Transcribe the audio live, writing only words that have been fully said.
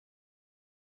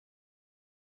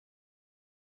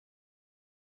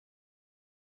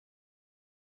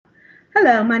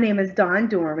Hello, my name is Dawn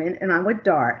Dorman and I'm with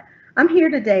DART. I'm here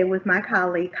today with my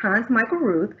colleague Hans Michael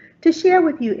Ruth to share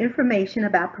with you information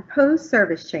about proposed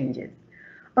service changes.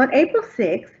 On April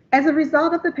 6th, as a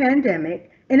result of the pandemic,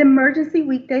 an emergency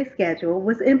weekday schedule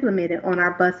was implemented on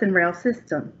our bus and rail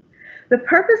system. The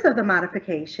purpose of the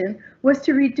modification was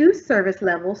to reduce service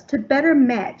levels to better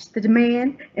match the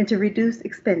demand and to reduce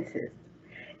expenses.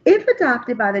 If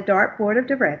adopted by the DART Board of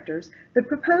Directors, the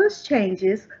proposed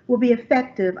changes will be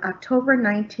effective October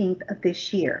 19th of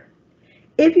this year.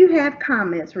 If you have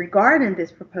comments regarding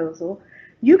this proposal,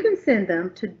 you can send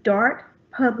them to DART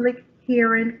Public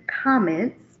Hearing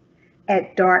Comments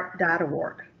at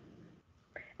dart.org.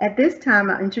 At this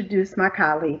time, I'll introduce my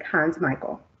colleague, Hans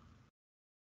Michael.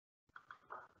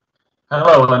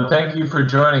 Hello, and thank you for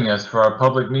joining us for our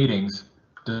public meetings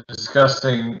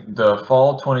discussing the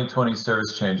fall 2020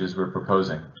 service changes we're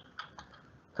proposing.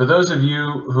 For those of you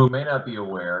who may not be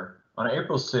aware, on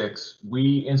April 6,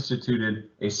 we instituted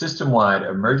a system-wide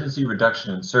emergency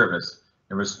reduction in service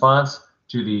in response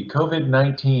to the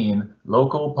COVID-19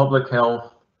 local public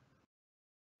health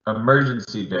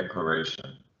emergency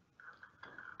declaration.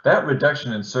 That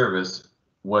reduction in service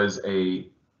was a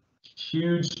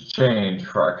huge change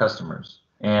for our customers,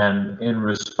 and in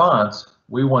response,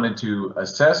 we wanted to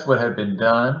assess what had been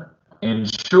done,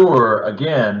 ensure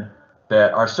again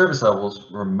that our service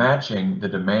levels were matching the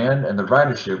demand and the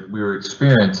ridership we were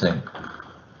experiencing.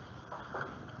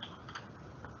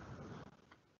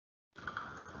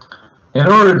 In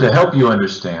order to help you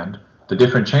understand the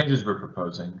different changes we're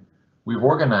proposing, we've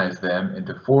organized them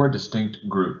into 4 distinct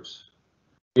groups.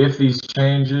 If these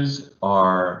changes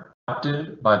are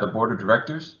adopted by the Board of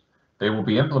Directors, they will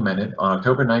be implemented on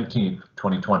October 19th,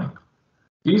 2020.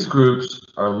 These groups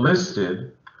are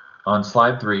listed on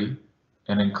slide 3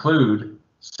 and include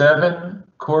 7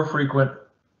 core frequent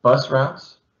bus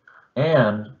routes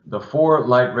and the 4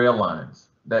 light rail lines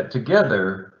that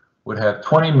together would have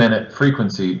 20-minute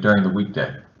frequency during the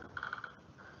weekday.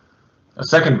 A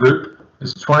second group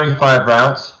is 25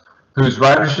 routes whose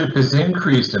ridership is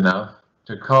increased enough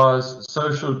to cause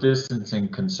social distancing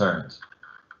concerns.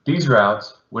 These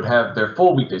routes would have their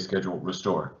full weekday schedule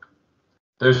restored.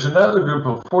 There's another group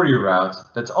of 40 routes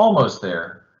that's almost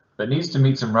there, but needs to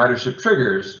meet some ridership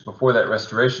triggers before that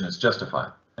restoration is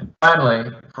justified. And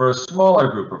finally, for a smaller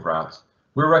group of routes,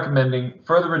 we're recommending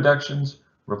further reductions,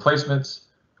 replacements,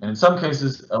 and in some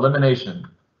cases, elimination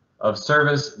of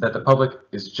service that the public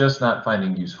is just not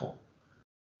finding useful.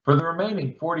 For the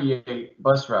remaining 48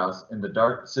 bus routes in the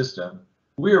DART system,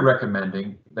 we are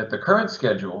recommending that the current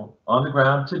schedule on the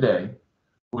ground today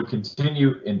would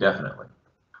continue indefinitely.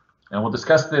 And we'll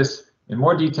discuss this in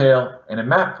more detail and in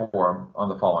map form on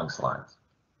the following slides.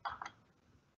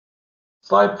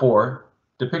 Slide 4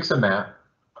 depicts a map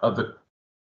of the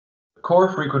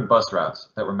core frequent bus routes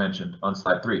that were mentioned on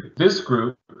slide 3. This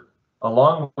group,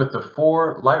 along with the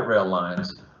 4 light rail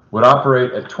lines, would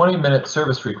operate at 20-minute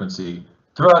service frequency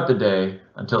throughout the day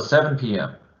until 7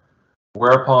 p.m.,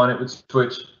 whereupon it would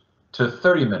switch to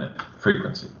 30-minute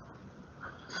frequency.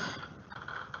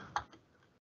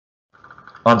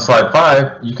 On slide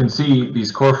 5, you can see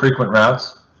these core frequent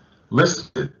routes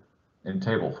listed in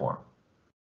table form.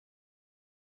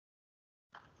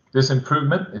 This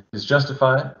improvement is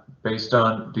justified based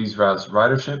on these routes'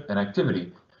 ridership and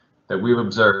activity that we've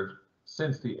observed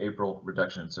since the April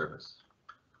reduction in service.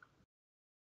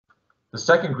 The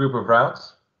second group of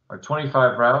routes are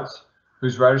 25 routes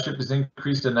whose ridership is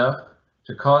increased enough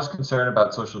to cause concern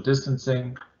about social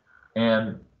distancing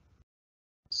and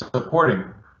supporting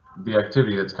the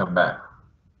activity that's come back.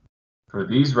 For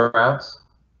these routes,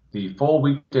 the full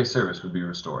weekday service would be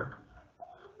restored.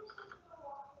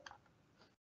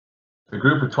 The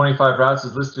group of 25 routes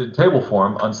is listed in table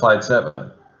form on slide 7,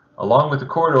 along with the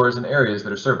corridors and areas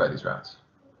that are served by these routes.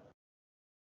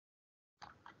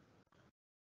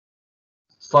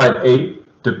 Slide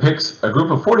 8 depicts a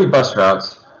group of 40 bus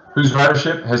routes whose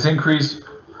ridership has increased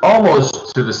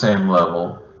almost to the same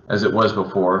level as it was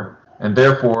before, and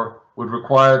therefore would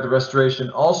require the restoration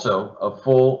also of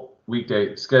full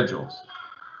weekday schedules.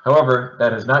 However,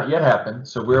 that has not yet happened,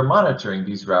 so we are monitoring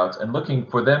these routes and looking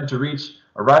for them to reach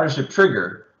a ridership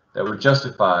trigger that would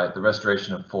justify the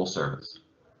restoration of full service.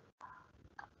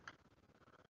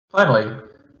 Finally,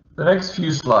 the next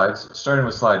few slides, starting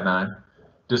with slide 9,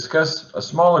 discuss a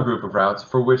smaller group of routes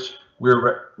for which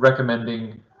we're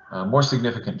recommending more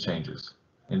significant changes.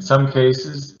 In some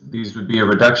cases, these would be a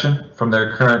reduction from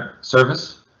their current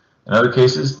service. In other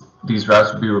cases, these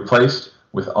routes would be replaced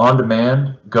with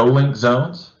on-demand GoLink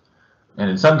zones, and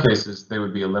in some cases, they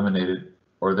would be eliminated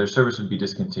or their service would be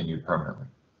discontinued permanently.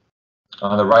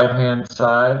 On the right-hand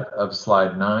side of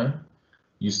slide 9,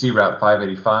 You see Route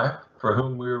 585, for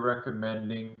whom we are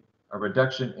recommending a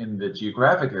reduction in the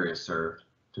geographic area served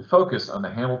to focus on the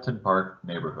Hamilton Park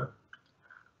neighborhood.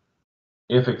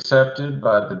 If accepted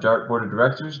by the DART Board of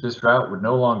Directors, this route would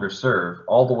no longer serve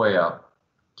all the way out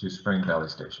to Spring Valley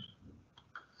Station.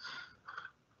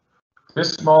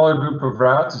 This smaller group of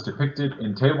routes is depicted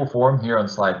in table form here on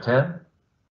slide 10.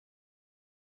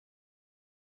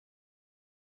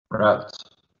 Routes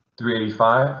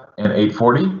 385 and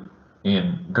 840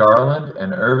 in Garland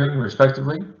and Irving,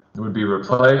 respectively, would be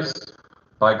replaced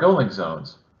by Goling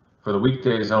zones for the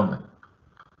weekdays only.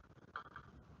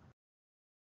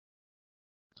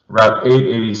 Route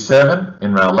 887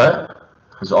 in Rowlett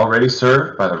is already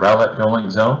served by the Rowlett Goling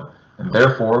zone and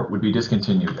therefore would be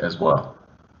discontinued as well.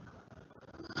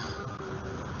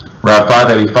 Route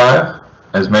 585,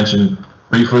 as mentioned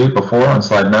briefly before on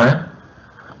slide 9,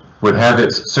 would have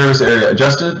its service area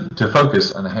adjusted to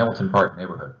focus on the Hamilton Park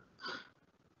neighborhood.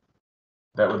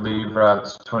 That would leave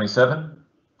routes 27,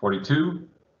 42,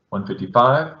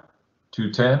 155,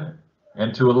 210,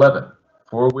 and 211,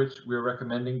 for which we are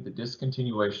recommending the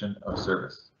discontinuation of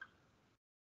service.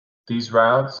 These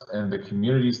routes and the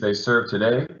communities they serve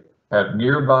today have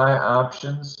nearby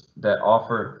options that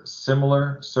offer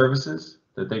similar services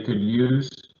that they could use.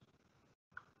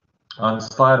 On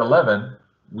slide 11,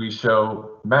 we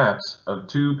show maps of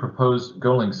 2 proposed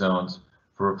Goling zones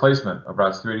for replacement of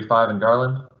routes 385 in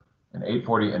Garland and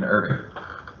 840 in Irving.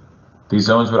 These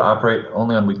zones would operate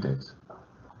only on weekdays.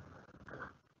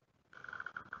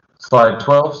 Slide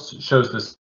 12 shows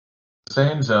the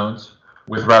same zones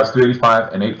with routes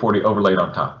 385 and 840 overlaid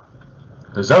on top.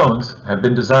 The zones have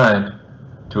been designed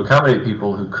to accommodate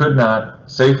people who could not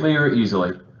safely or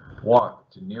easily walk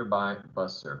to nearby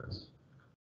bus service.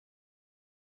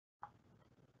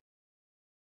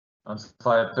 On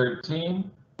slide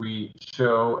 13, we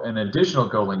show an additional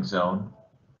Goling zone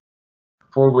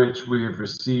for which we have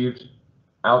received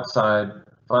outside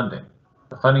funding.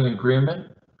 The funding agreement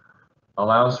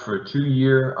allows for a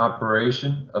 2-year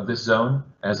operation of this zone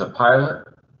as a pilot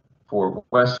for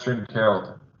Western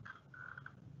Carrollton.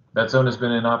 That zone has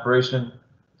been in operation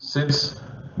since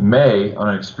May on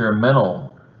an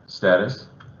experimental status,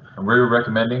 and we're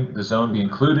recommending the zone be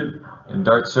included in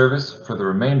DART service for the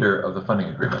remainder of the funding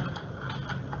agreement.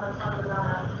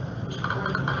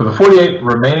 For the 48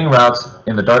 remaining routes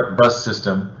in the DART bus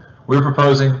system, we're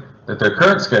proposing that their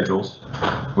current schedules,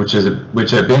 which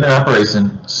have been in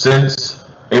operation since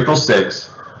April 6,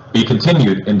 be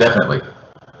continued indefinitely.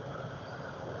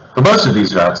 For most of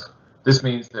these routes, this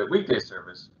means that weekday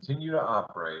service continue to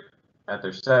operate at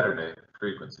their Saturday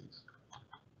frequencies.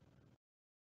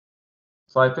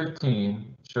 Slide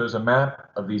 15 shows a map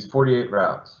of these 48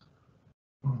 routes.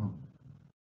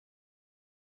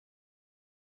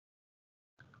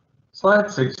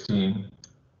 Slide 16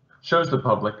 shows the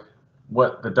public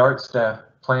what the DART staff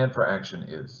plan for action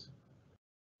is.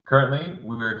 Currently,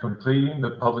 we are completing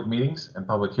the public meetings and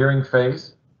public hearing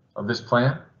phase of this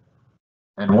plan.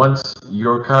 And once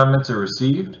your comments are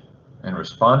received and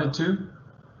responded to,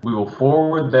 we will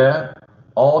forward that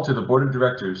all to the Board of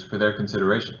Directors for their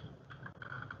consideration.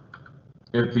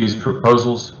 If these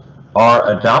proposals are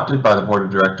adopted by the Board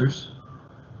of Directors,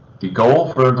 the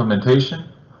goal for implementation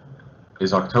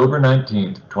is October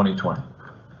 19th, 2020.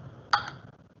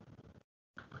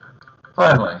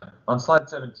 Finally, on slide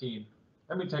 17,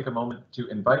 let me take a moment to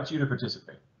invite you to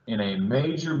participate in a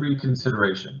major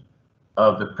reconsideration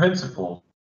of the principles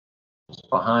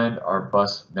behind our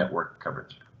bus network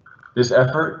coverage. This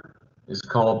effort is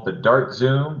called the DART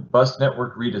Zoom Bus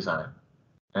Network Redesign,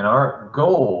 and our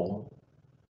goal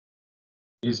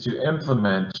is to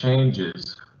implement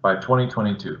changes by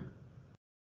 2022.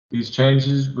 These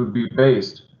changes would be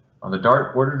based on the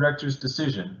DART Board of Directors'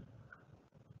 decision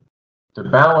to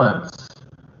balance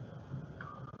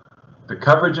the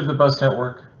coverage of the bus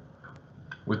network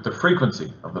with the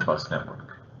frequency of the bus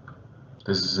network.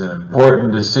 This is an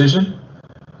important decision,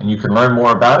 and you can learn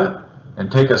more about it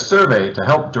and take a survey to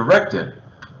help direct it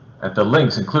at the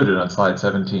links included on slide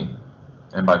 17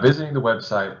 and by visiting the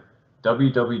website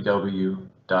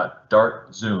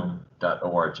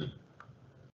www.dartzoom.org.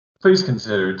 Please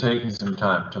consider taking some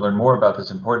time to learn more about this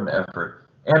important effort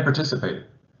and participate.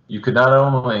 You could not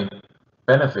only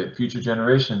benefit future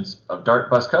generations of DART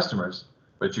bus customers,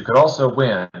 but you could also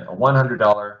win a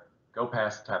 $100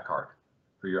 GoPass tap card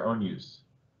for your own use.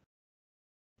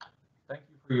 Thank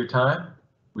you for your time.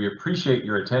 We appreciate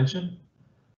your attention,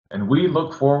 and we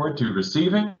look forward to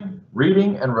receiving,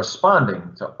 reading, and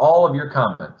responding to all of your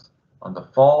comments on the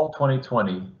Fall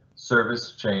 2020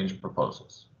 service change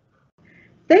proposals.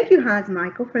 Thank you, Hans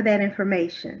Michael, for that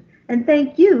information. and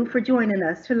thank you for joining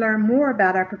us to learn more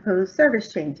about our proposed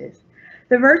service changes.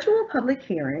 The virtual public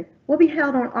hearing will be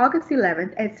held on August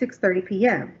 11th at 6:30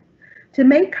 p.m. To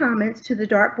make comments to the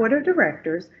DART Board of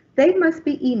Directors, they must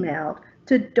be emailed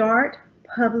to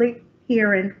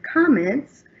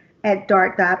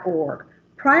dartpublichearingcomments@dart.org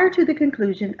prior to the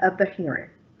conclusion of the hearing.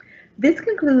 This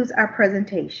concludes our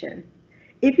presentation.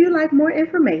 If you'd like more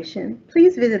information,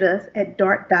 please visit us at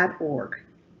dart.org.